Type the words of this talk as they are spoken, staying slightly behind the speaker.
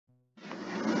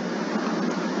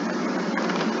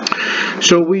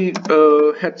So we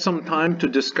had some time to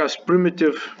discuss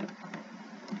primitive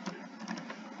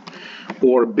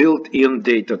or built-in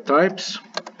data types.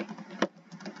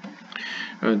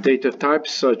 Data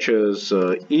types such as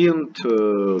int,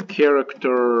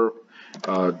 character,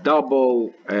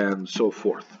 double, and so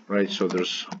forth, right? So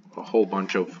there's a whole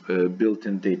bunch of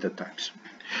built-in data types.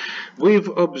 We've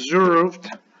observed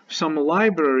some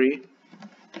library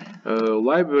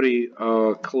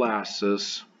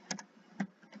classes,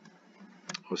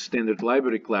 or standard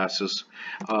library classes,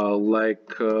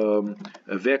 like a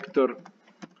vector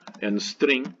and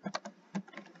string,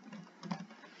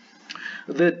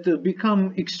 that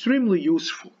become extremely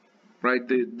useful, right?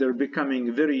 They're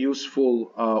becoming very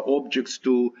useful objects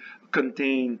to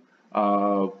contain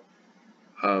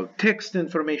text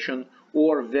information,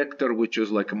 or vector, which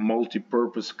is like a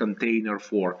multi-purpose container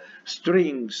for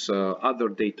strings, other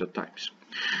data types.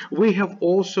 We have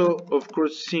also, of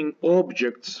course, seen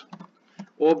objects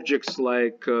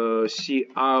like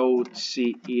cout,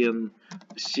 cin,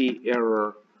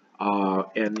 cerr,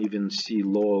 and even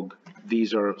clog.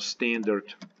 These are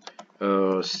standard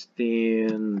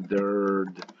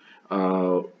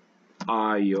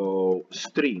IO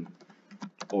stream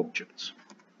objects.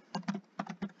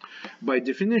 By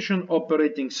definition,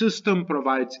 operating system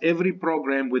provides every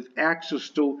program with access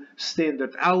to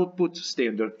standard output,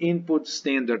 standard input,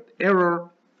 standard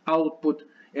error output,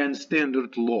 and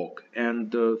standard log.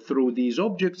 And through these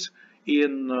objects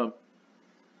in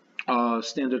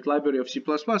standard library of C++,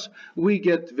 we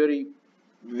get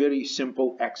very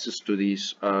simple access to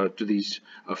these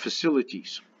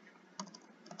facilities.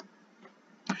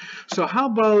 So how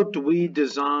about we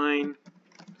design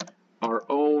our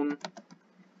own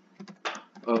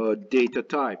data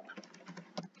type,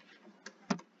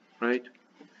 right?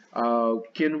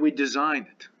 Can we design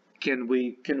it? Can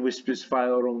we specify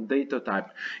our own data type?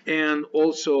 And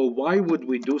also, why would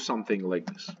we do something like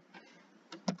this?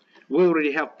 We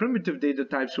already have primitive data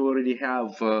types. We already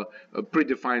have a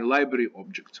predefined library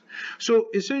objects. So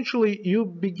essentially, you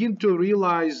begin to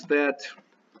realize that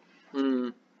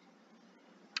you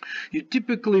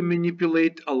typically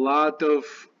manipulate a lot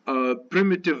of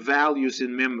primitive values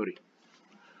in memory.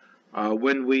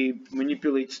 When we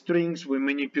manipulate strings, we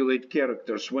manipulate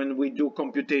characters. When we do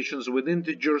computations with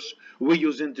integers, we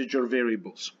use integer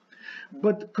variables.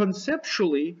 But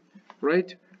conceptually,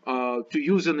 right, to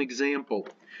use an example,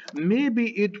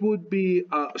 maybe it would be,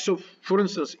 so for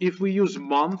instance, if we use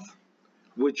month,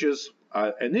 which is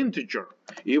an integer,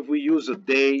 if we use a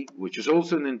day, which is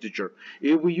also an integer,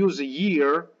 if we use a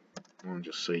year, I'll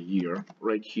just say year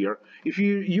right here, if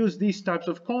you use these types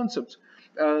of concepts,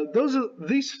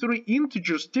 these three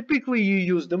integers, typically you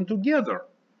use them together,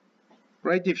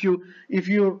 right? If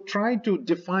you're trying to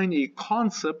define a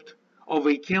concept of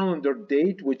a calendar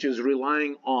date, which is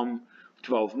relying on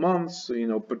 12 months,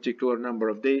 particular number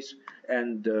of days,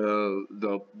 and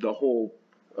the whole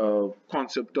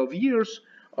concept of years,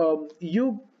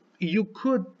 you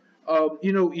could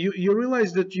you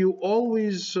realize that you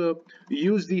always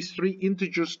use these three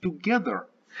integers together.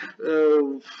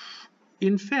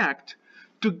 In fact,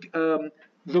 the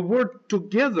word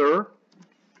together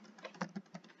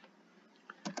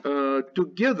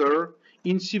together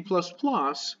in C++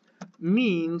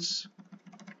 means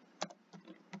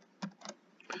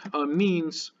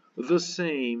the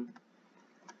same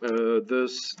the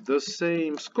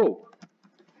same scope.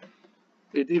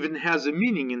 It even has a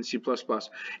meaning in C++,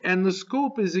 and the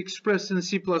scope is expressed in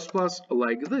C++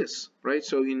 like this, right?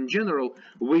 So in general,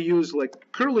 we use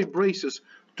like curly braces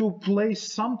to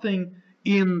place something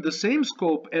in the same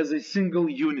scope as a single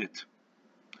unit.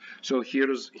 So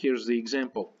here's the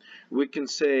example. We can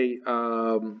say,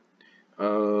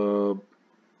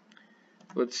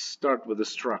 let's start with a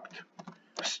struct.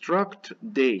 Struct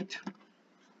date.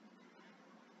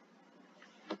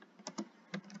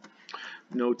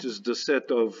 Notice the set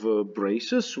of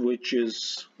braces, which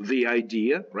is the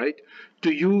idea, right?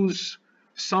 To use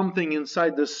something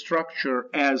inside the structure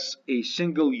as a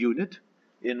single unit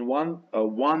in one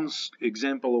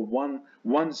example of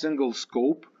one single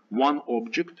scope, one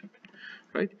object,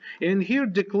 right? And here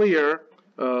declare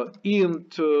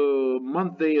int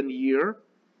month, day, and year,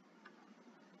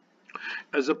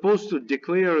 as opposed to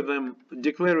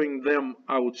declaring them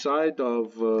outside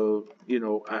of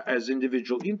as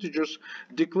individual integers.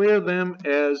 Declare them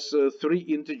as three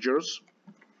integers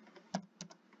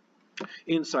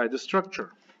inside the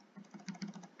structure.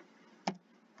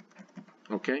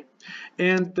 Okay,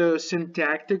 and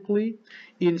syntactically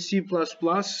in C++,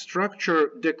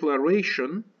 structure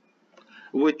declaration,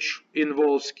 which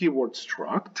involves keyword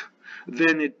struct,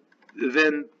 then it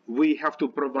then we have to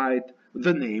provide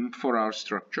the name for our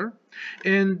structure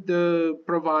and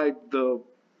provide the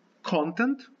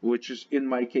content, which is in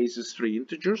my case is 3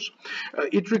 integers.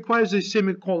 It requires a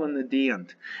semicolon at the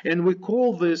end, and we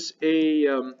call this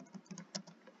a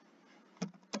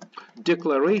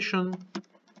declaration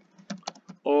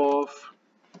of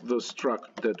the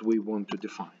struct that we want to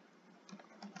define.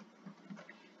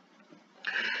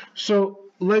 So,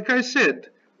 like I said,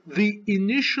 the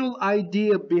initial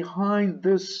idea behind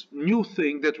this new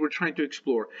thing that we're trying to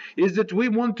explore is that we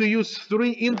want to use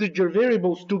 3 integer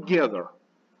variables together.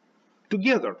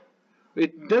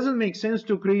 It doesn't make sense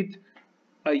to create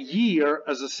a year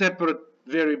as a separate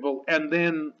variable and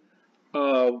then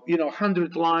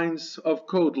 100 lines of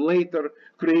code later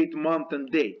create month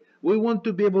and day. We want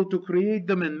to be able to create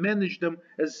them and manage them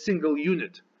as a single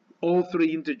unit, all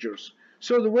 3 integers.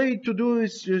 So the way to do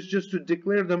is just to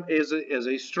declare them as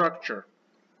a structure.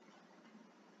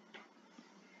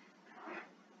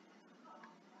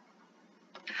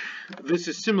 This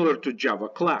is similar to Java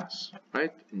class,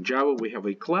 right? In Java we have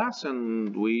a class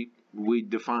and we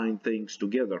define things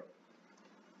together.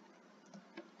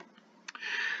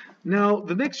 Now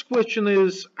the next question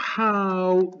is,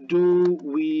 how do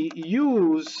we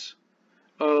use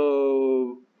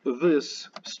this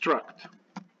struct?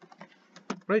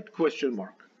 Right? Question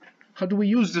mark. How do we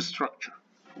use this structure?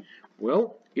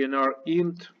 Well, in our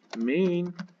int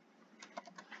main,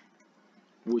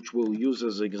 which we'll use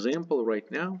as an example right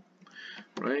now,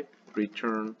 right?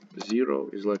 Return 0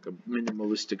 is like a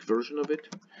minimalistic version of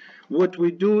it. What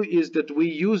we do is that we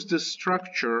use the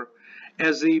structure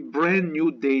as a brand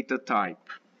new data type,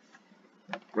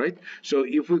 right? So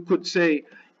if we could say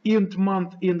int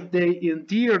month, int day, int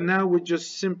year, now we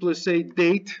just simply say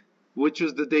date, which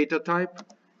is the data type,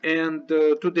 and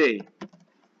today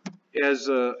as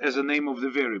a name of the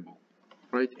variable,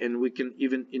 right? And we can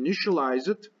even initialize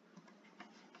it,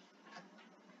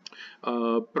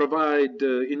 provide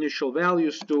initial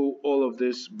values to all of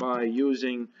this by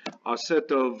using a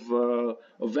set of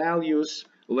values,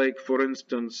 like for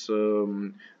instance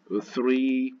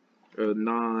 3,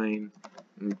 9,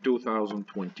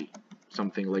 2020,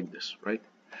 something like this, right?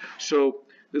 So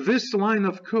this line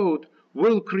of code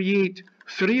will create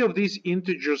 3 of these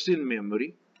integers in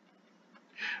memory.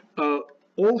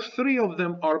 All 3 of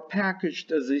them are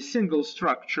packaged as a single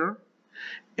structure,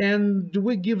 and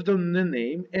we give them the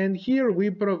name, and here we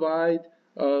provide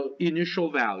initial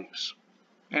values,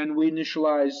 and we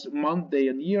initialize month, day,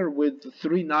 and year with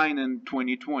 3, 9, and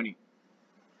 2020.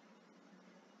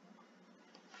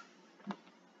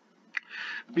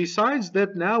 Besides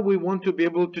that, now we want to be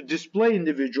able to display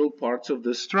individual parts of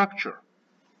the structure.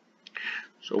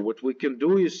 So what we can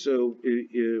do is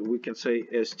we can say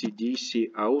std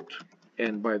cout,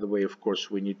 and by the way, of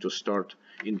course, we need to start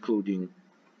including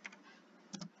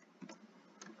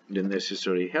the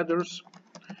necessary headers.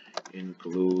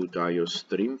 Include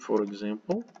iostream, for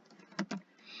example,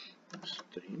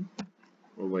 stream,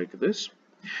 like this,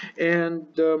 and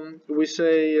we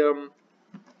say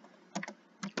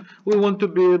we want to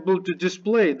be able to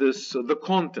display this the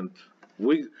content.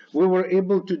 We were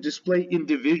able to display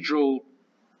individual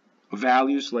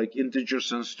values like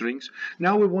integers and strings.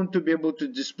 Now we want to be able to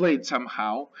display it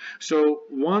somehow. So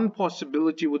one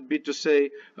possibility would be to say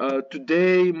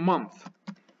today month,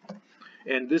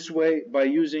 and this way, by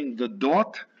using the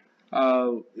dot,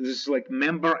 this is like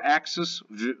member access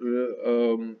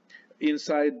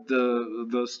inside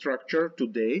the structure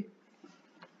today.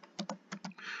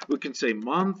 We can say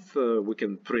month, we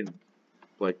can print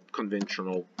like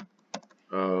conventional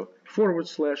 /,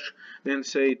 then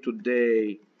say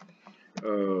today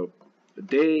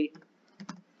day,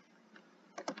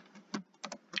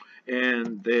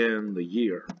 and then the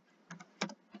year,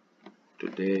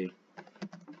 today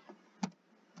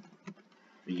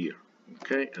year.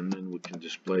 Okay, and then we can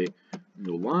display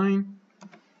new line,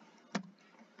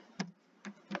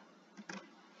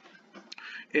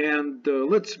 and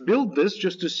let's build this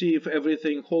just to see if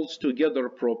everything holds together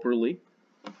properly,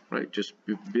 right? Just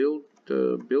build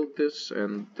this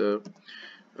and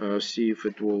see if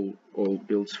it will all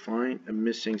builds fine. I'm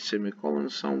missing semicolon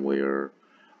somewhere.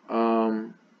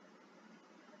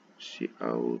 See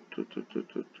out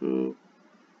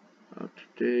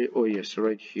today. Oh yes,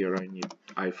 right here.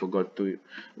 I forgot to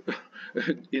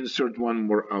insert one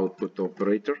more output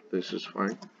operator. This is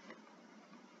fine.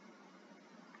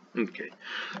 Okay,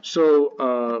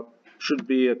 so should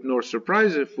be at no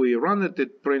surprise if we run it.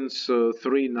 It prints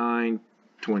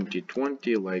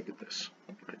 3/9/2020 like this.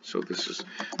 Right. So this is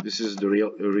the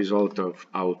real result of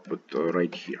output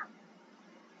right here.